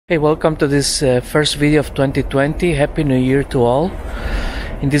Hey, welcome to this first video of 2020. Happy New Year to all.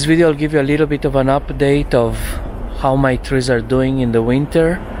 In this video I'll give you a little bit of an update of how my trees are doing in the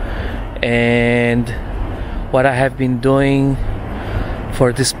winter and what I have been doing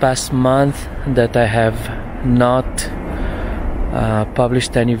for this past month that I have not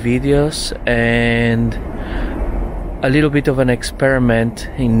published any videos, and a little bit of an experiment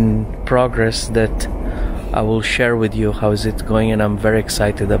in progress that I will share with you how is it going, and I'm very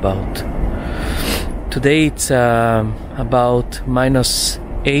excited about. Today it's about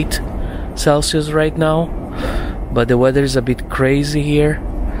 -8 Celsius right now, but the weather is a bit crazy here.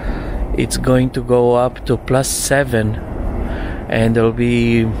 It's going to go up to +7, and there'll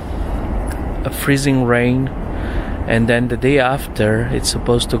be a freezing rain, and then the day after it's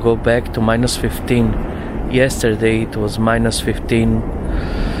supposed to go back to -15. Yesterday it was -15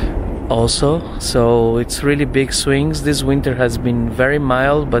 also, so it's really big swings. This winter has been very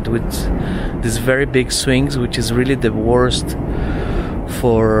mild, but with these very big swings, which is really the worst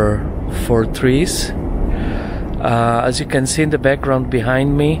for trees. As you can see in the background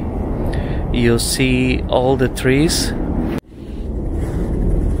behind me, you see all the trees.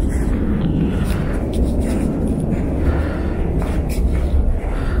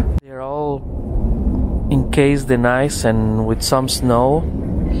 They're all encased in ice and with some snow.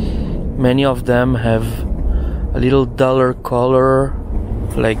 Many of them have a little duller color,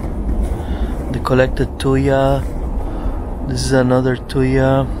 like the collected Thuja. This is another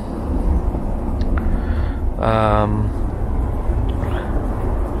Thuja.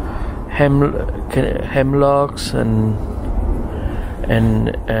 Hemlocks and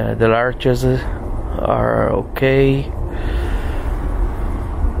the larches are okay.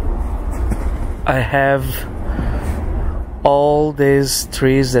 I have all these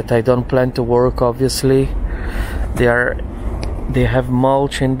trees that I don't plan to work, obviously. They have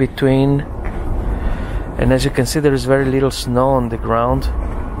mulch in between, and as you can see there is very little snow on the ground.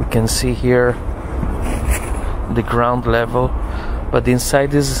 We can see here the ground level, but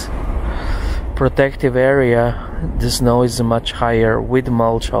inside this protective area the snow is much higher, with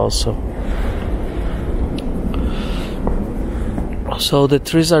mulch also. So the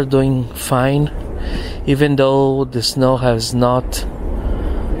trees are doing fine. Even though the snow has not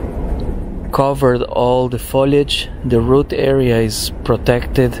covered all the foliage, the root area is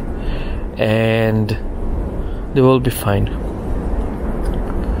protected and they will be fine.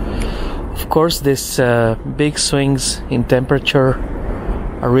 Of course, these big swings in temperature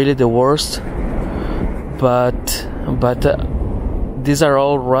are really the worst, but these are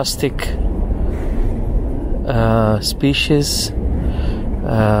all rustic species.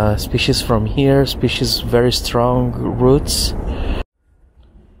 Species from here, species very strong roots.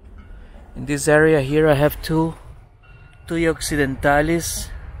 In this area here I have two Thuja Occidentalis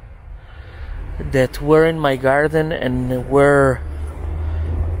that were in my garden and were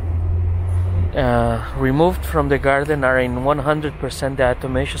removed from the garden, are in 100%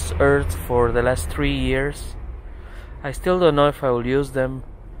 diatomaceous earth for the last 3 years. I still don't know if I will use them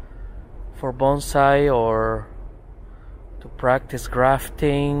for bonsai or to practice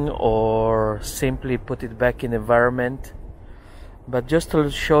grafting or simply put it back in the environment, but just to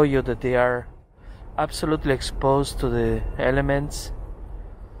show you that they are absolutely exposed to the elements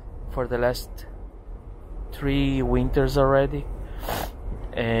for the last 3 winters already,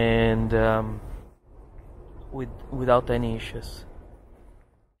 and without any issues.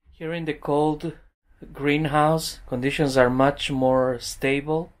 Here in the cold greenhouse, conditions are much more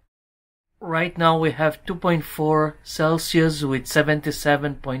stable. Right now we have 2.4 Celsius with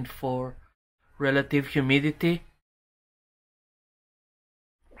 77.4 relative humidity.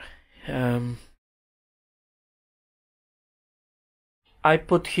 I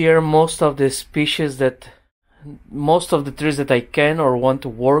put here most of the trees that I can or want to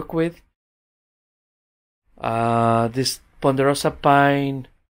work with. This ponderosa pine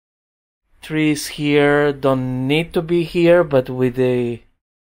trees here don't need to be here, but with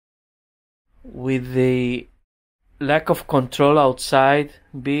the lack of control outside,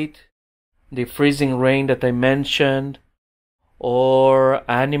 be it the freezing rain that I mentioned or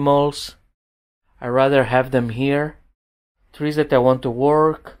animals, I rather have them here. Trees that I want to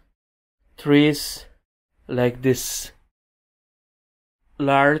work, trees like this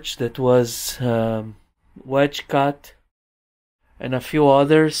larch that was wedge cut, and a few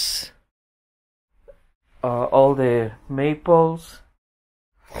others, all the maples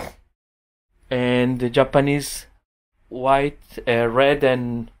and the Japanese white, red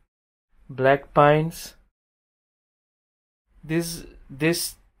and black pines. This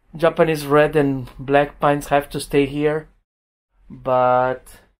Japanese red and black pines have to stay here,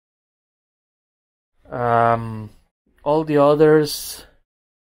 but All the others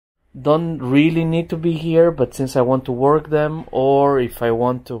don't really need to be here, but since I want to work them, or if I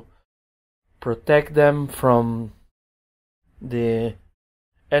want to protect them from the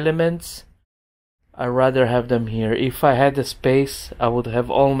elements, I rather have them here. If I had the space, I would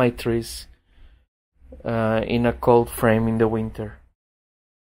have all my trees in a cold frame in the winter.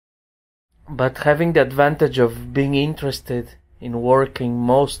 But having the advantage of being interested in working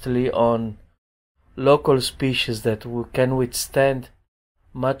mostly on local species that can withstand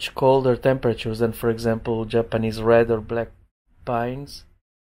much colder temperatures than, for example, Japanese red or black pines,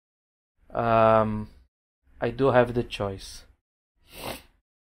 I do have the choice.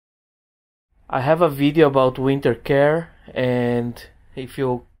 I have a video about winter care, and if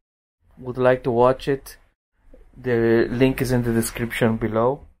you would like to watch it, the link is in the description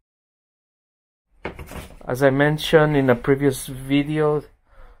below. As I mentioned in a previous video,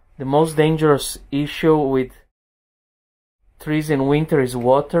 the most dangerous issue with trees in winter is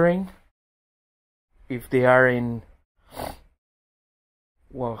watering. If they are in,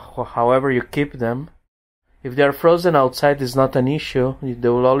 well, however you keep them. If they are frozen outside, it's not an issue. They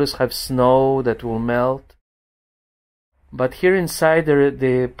will always have snow that will melt. But here inside,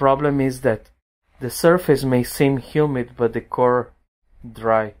 the problem is that the surface may seem humid, but the core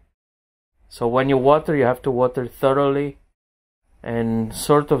dry. So when you water, you have to water thoroughly and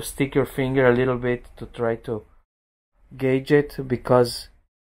sort of stick your finger a little bit to try to gauge it, because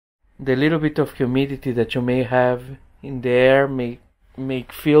the little bit of humidity that you may have in the air may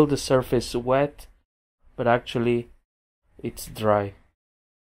feel the surface wet, but actually it's dry.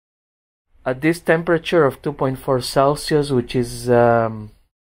 At this temperature of 2.4 Celsius, which is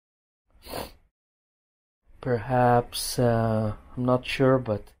perhaps, I'm not sure,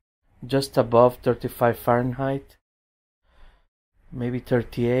 but just above 35 Fahrenheit, maybe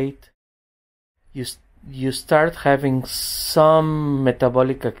 38, you start having some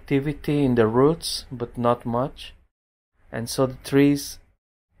metabolic activity in the roots, but not much, and so the trees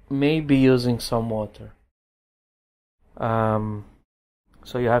may be using some water.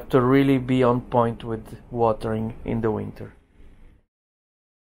 So you have to really be on point with watering in the winter.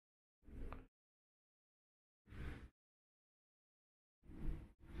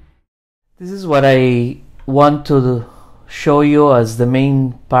 This is what I want to show you as the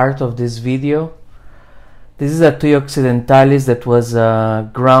main part of this video. This is a Thuja Occidentalis that was a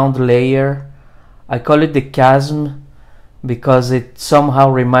ground layer. I call it the chasm because it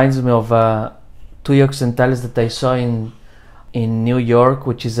somehow reminds me of a Thuja Occidentalis that I saw in New York,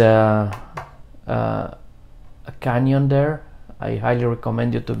 which is a canyon there. I highly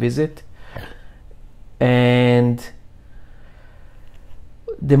recommend you to visit. And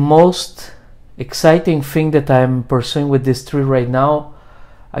the most exciting thing that I'm pursuing with this tree right now,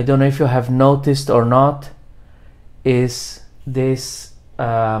 I don't know if you have noticed or not, is this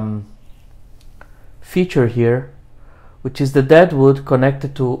feature here, which is the dead wood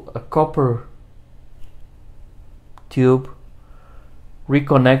connected to a copper tube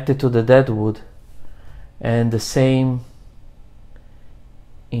reconnected to the dead wood, and the same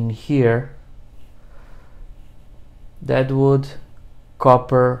in here, dead wood,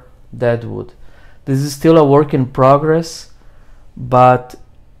 copper, dead wood. This is still a work in progress, but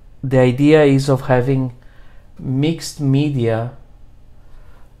the idea is of having mixed media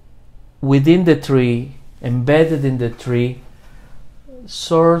within the tree, embedded in the tree,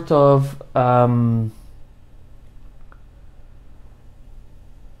 sort of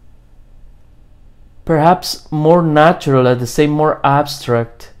perhaps more natural, at the same more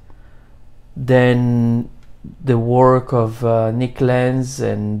abstract than the work of Nick Lenz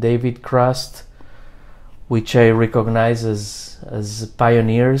and David Crust, which I recognize as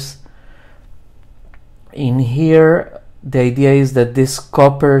pioneers. In here, the idea is that this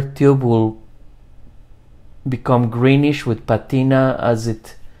copper tube will become greenish with patina as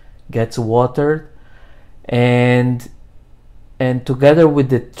it gets watered, and together with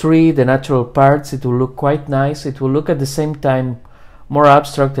the tree, the natural parts, it will look quite nice. It will look at the same time more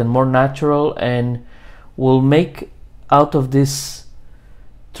abstract and more natural, and will make out of this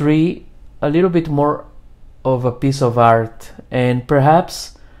tree a little bit more of a piece of art. And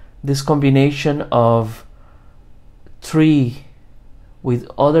perhaps this combination of tree with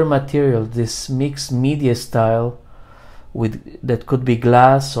other material, this mixed media style, that could be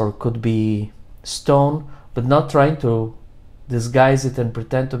glass or could be stone, but not trying to disguise it and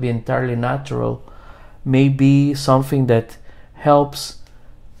pretend to be entirely natural, may be something that helps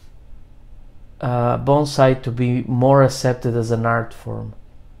bonsai to be more accepted as an art form,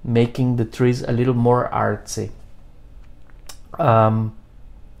 making the trees a little more artsy.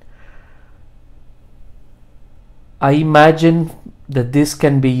 I imagine that this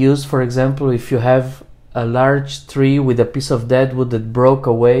can be used, for example, if you have a large tree with a piece of dead wood that broke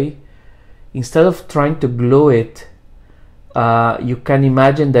away. Instead of trying to glue it, you can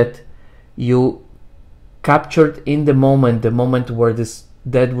imagine that you captured in the moment where this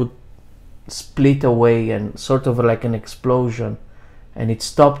dead wood split away, and sort of like an explosion, and it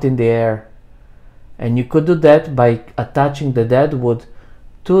stopped in the air. And you could do that by attaching the dead wood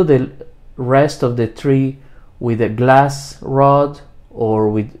to the rest of the tree with a glass rod or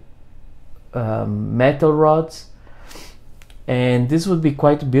with metal rods, and this would be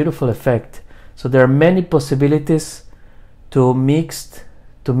quite a beautiful effect. So there are many possibilities to mix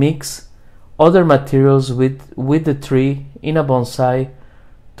other materials with the tree in a bonsai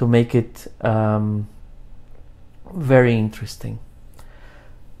to make it very interesting.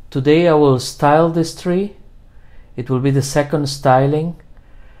 Today I will style this tree. It will be the second styling,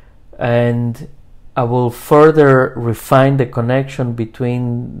 and I will further refine the connection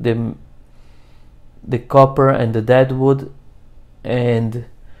between the copper and the dead wood, and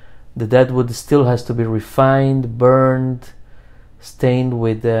the dead wood still has to be refined, burned, stained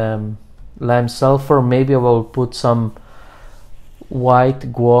with lime sulfur. Maybe I will put some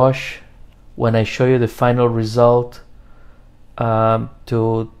white gouache when I show you the final result,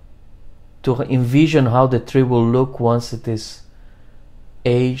 to envision how the tree will look once it is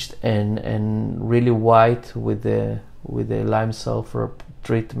aged and really white with the lime sulfur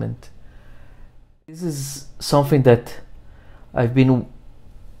treatment. This is something that I've been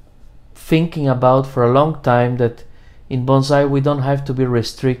thinking about for a long time, that in bonsai we don't have to be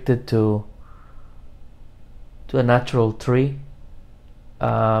restricted to a natural tree,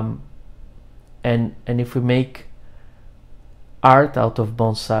 and if we make art out of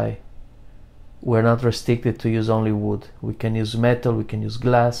bonsai, we're not restricted to use only wood. We can use metal, we can use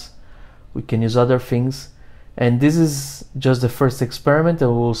glass, we can use other things. And this is just the first experiment,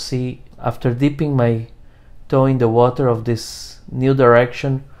 and we'll see, after dipping my toe in the water of this new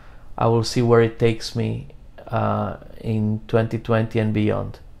direction, I will see where it takes me in 2020 and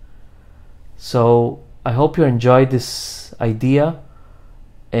beyond. So I hope you enjoyed this idea,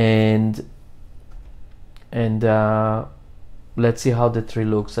 and let's see how the tree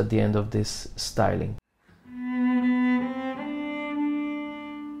looks at the end of this styling.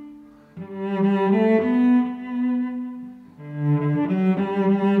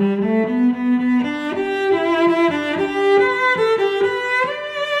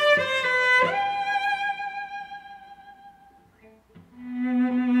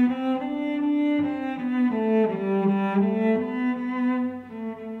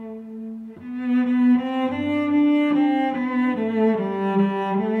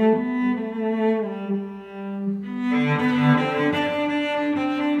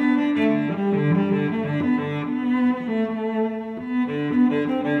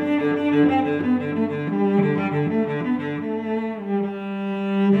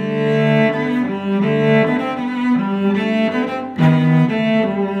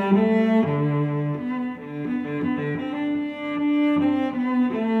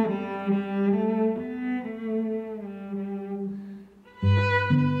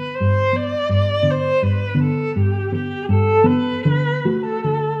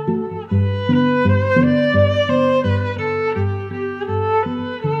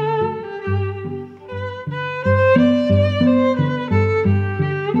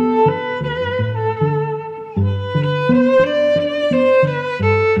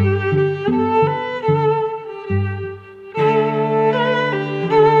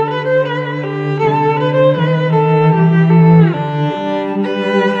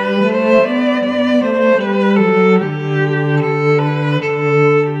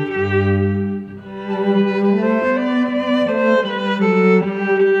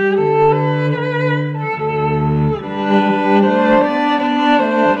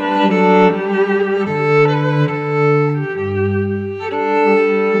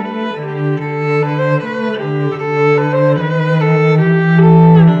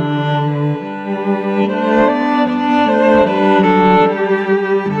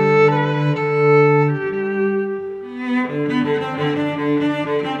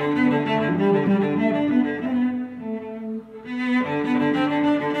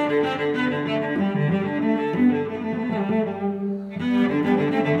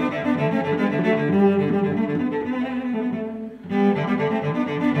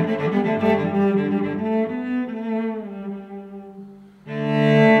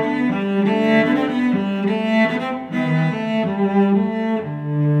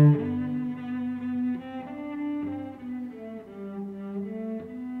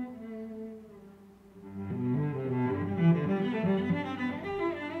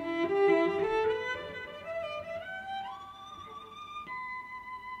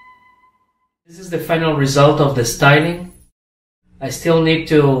 the final result of the styling. I still need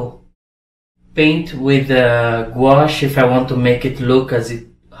to paint with gouache if I want to make it look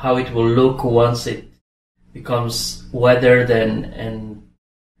how it will look once it becomes weathered and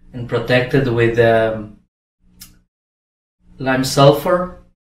protected with lime sulfur.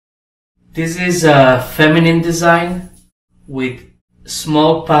 This is a feminine design with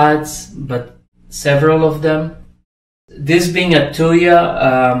small pads, but several of them. This being a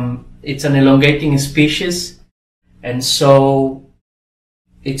Thuja, it's an elongating species, and so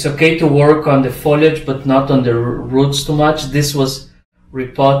it's okay to work on the foliage but not on the roots too much. This was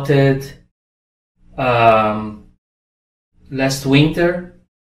repotted last winter,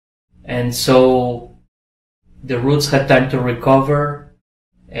 and so the roots had time to recover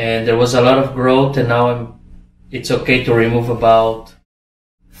and there was a lot of growth, and now it's okay to remove about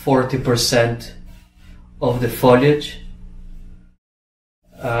 40% of the foliage.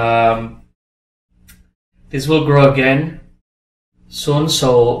 This will grow again soon,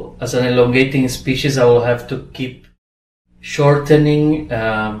 so as an elongating species I will have to keep shortening,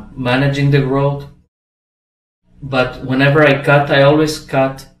 managing the growth. But whenever I cut, I always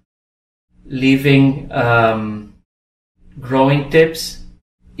cut leaving growing tips.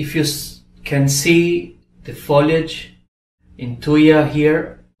 If you can see the foliage in Thuja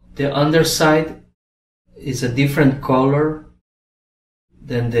here, the underside is a different color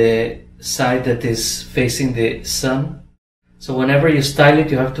than the side that is facing the sun. So whenever you style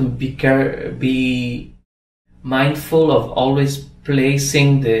it, you have to be mindful of always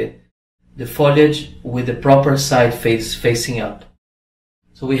placing the foliage with the proper side facing up.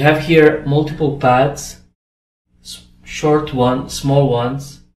 So we have here multiple pads, short ones, small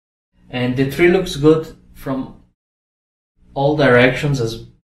ones, and the tree looks good from all directions, as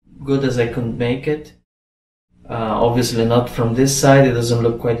good as I could make it. Obviously not from this side, it doesn't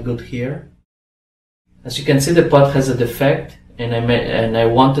look quite good here. As you can see, the pot has a defect, and I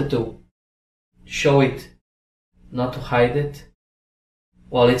wanted to show it, not to hide it.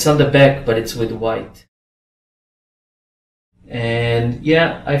 Well, it's on the back, but it's with white. And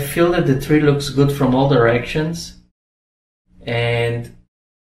yeah, I feel that the tree looks good from all directions, and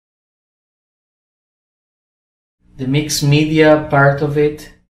the mixed media part of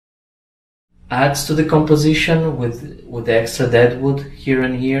it adds to the composition with the extra deadwood here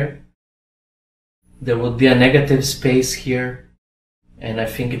and here. There would be a negative space here, and I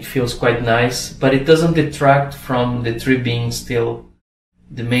think it feels quite nice, but it doesn't detract from the tree being still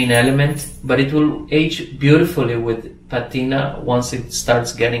the main element, but it will age beautifully with patina once it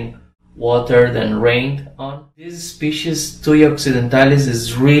starts getting watered and rained on. This species, Thuja Occidentalis,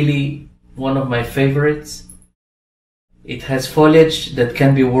 is really one of my favorites. It has foliage that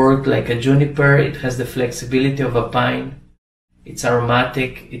can be worked like a juniper, it has the flexibility of a pine, it's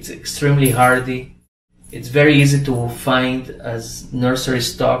aromatic, it's extremely hardy, it's very easy to find as nursery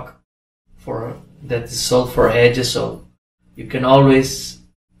stock that is sold for hedges, so you can always,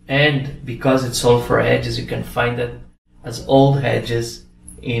 and because it's sold for hedges, you can find it as old hedges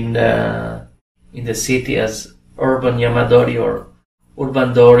in the city as urban yamadori or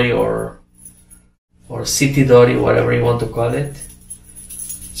urban dori or city dori, whatever you want to call it.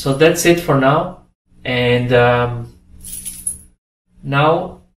 So that's it for now. And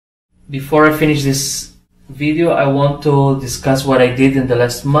now, before I finish this video, I want to discuss what I did in the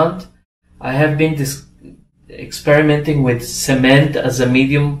last month. I have been experimenting with cement as a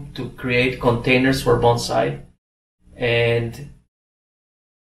medium to create containers for bonsai, and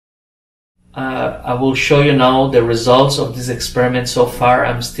I will show you now the results of this experiment so far.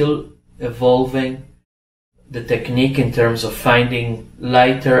 I'm still evolving the technique in terms of finding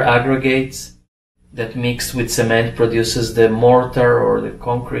lighter aggregates that mixed with cement produces the mortar or the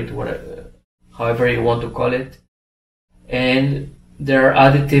concrete, whatever, however you want to call it. And there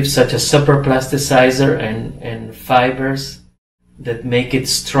are additives such as superplasticizer and fibers that make it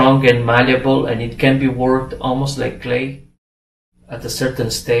strong and malleable, and it can be worked almost like clay at a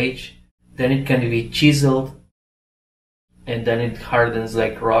certain stage. Then it can be chiseled, and then it hardens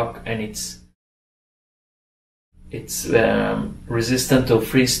like rock, and it's resistant to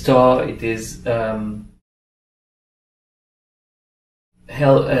freeze thaw. It is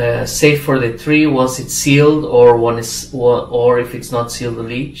safe for the tree once it's sealed, or if it's not sealed,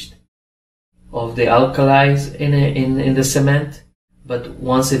 leached of the alkalis in the cement. But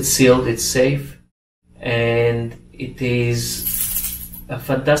once it's sealed, it's safe, and it is a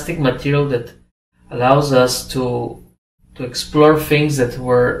fantastic material that allows us to explore things that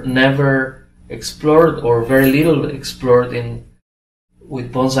were never explored or very little explored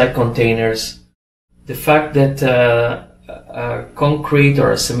with bonsai containers. The fact that a concrete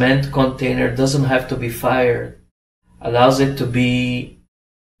or a cement container doesn't have to be fired, allows it to be,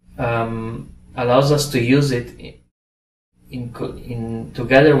 allows us to use it in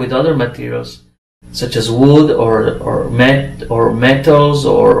together with other materials such as wood or metals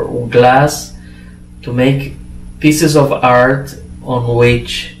or glass, to make pieces of art on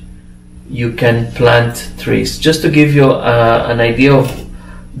which you can plant trees. Just to give you an idea of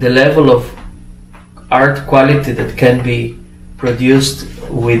the level of art quality that can be produced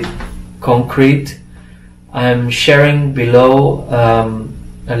with concrete, I'm sharing below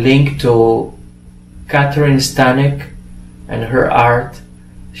a link to Catherine Stanek and her art.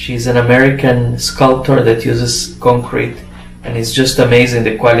 She's an American sculptor that uses concrete, and it's just amazing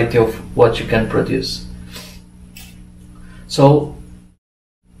the quality of what you can produce. So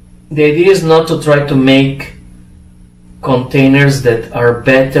the idea is not to try to make containers that are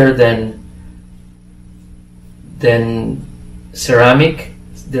better than ceramic.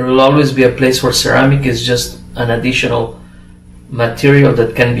 There will always be a place for ceramic. It's just an additional material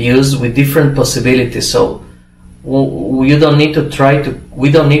that can be used with different possibilities. So we don't need to try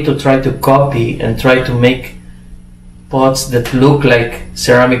to copy and try to make pots that look like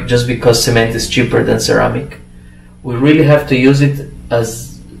ceramic just because cement is cheaper than ceramic. We really have to use it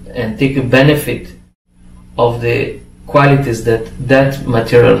and take a benefit of the qualities that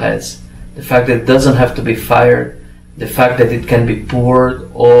material has. The fact that it doesn't have to be fired, the fact that it can be poured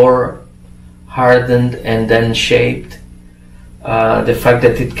or hardened and then shaped, the fact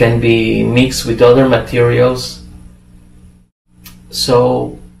that it can be mixed with other materials.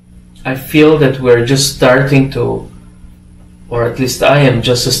 So I feel that we're just starting to, or at least I am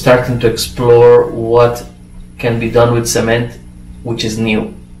just starting to explore what can be done with cement, which is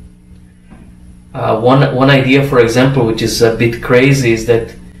new. One idea, for example, which is a bit crazy, is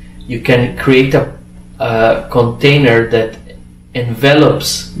that you can create a container that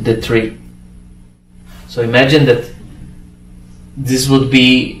envelops the tree. So imagine that this would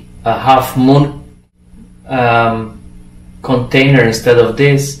be a half moon container instead of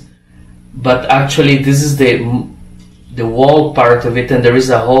this, but actually this is the wall part of it, and there is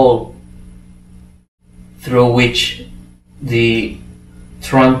a hole through which the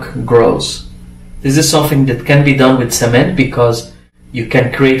trunk grows. This is something that can be done with cement, because you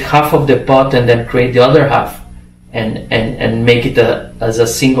can create half of the pot and then create the other half and make it as a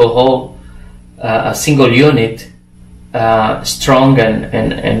single whole, a single unit, strong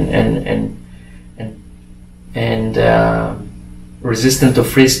and resistant to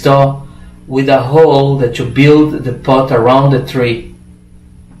freeze thaw, with a hole that you build the pot around the tree.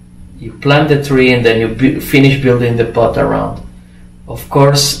 You plant the tree and then you finish building the pot around. Of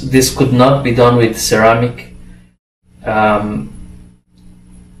course, this could not be done with ceramic,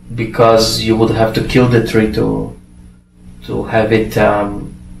 because you would have to kill the tree to have it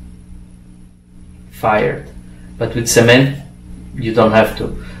fired. But with cement, you don't have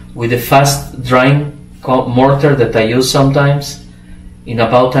to. With a fast drying mortar that I use sometimes, in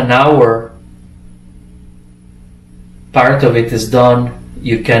about an hour, part of it is done.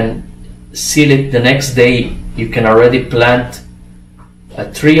 You can seal it the next day. You can already plant a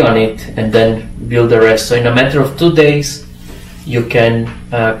tree on it and then build the rest. So in a matter of 2 days, you can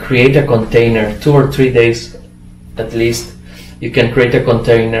create a container. 2 or 3 days at least, you can create a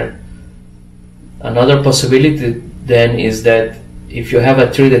container. Another possibility then is that if you have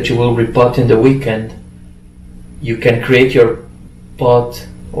a tree that you will repot in the weekend, you can create your pot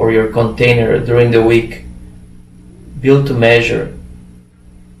or your container during the week, build to measure.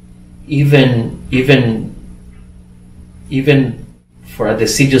 Even for a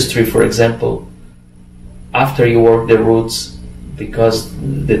deciduous tree, for example, after you work the roots, because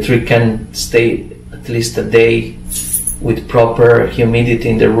the tree can stay at least a day with proper humidity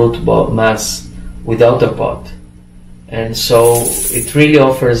in the root mass without a pot. And so it really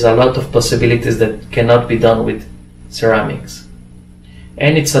offers a lot of possibilities that cannot be done with ceramics.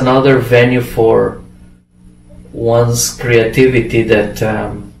 And it's another venue for one's creativity that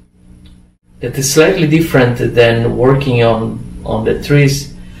is slightly different than working on the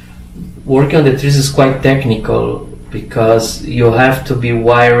trees. Working on the trees is quite technical, because you have to be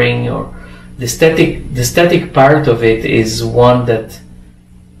wiring, or the static part of it is one that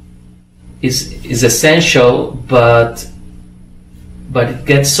is essential, but it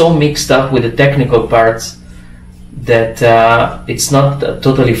gets so mixed up with the technical parts that it's not a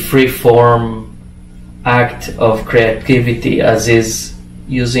totally free form act of creativity as is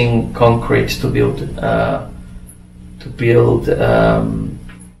using concrete to build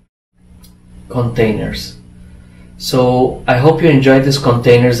containers. So I hope you enjoyed these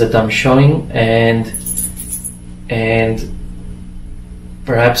containers that I'm showing, and and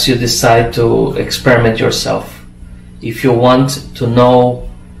perhaps you decide to experiment yourself. If you want to know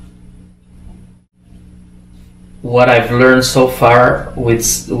what I've learned so far with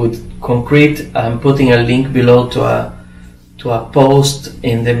concrete, I'm putting a link below to a post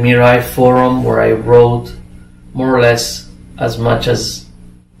in the Mirai forum where I wrote more or less as much as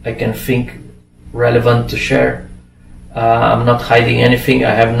I can think relevant to share. I'm not hiding anything.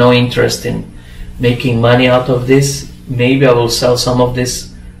 I have no interest in making money out of this. Maybe I will sell some of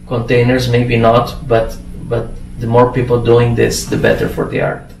these containers, maybe not, but the more people doing this, the better for the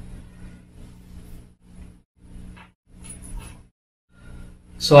art.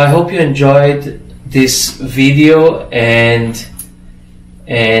 So I hope you enjoyed this video and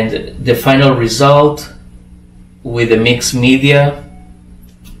the final result with the mixed media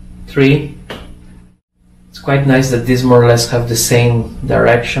tree. It's quite nice that these more or less have the same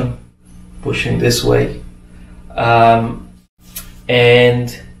direction, pushing this way.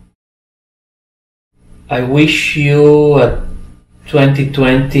 And I wish you a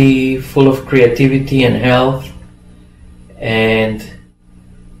 2020 full of creativity and health, and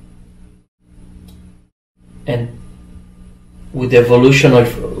with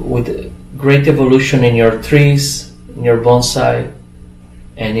great evolution in your trees, in your bonsai,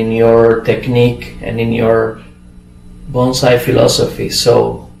 and in your technique, and in your bonsai philosophy.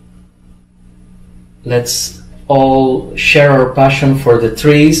 So let's all share our passion for the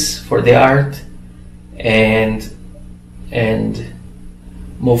trees, for the art, and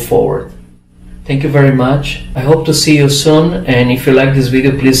move forward. Thank you very much. I hope to see you soon, and if you like this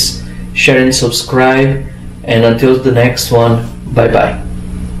video, please share and subscribe, and until the next one, bye bye.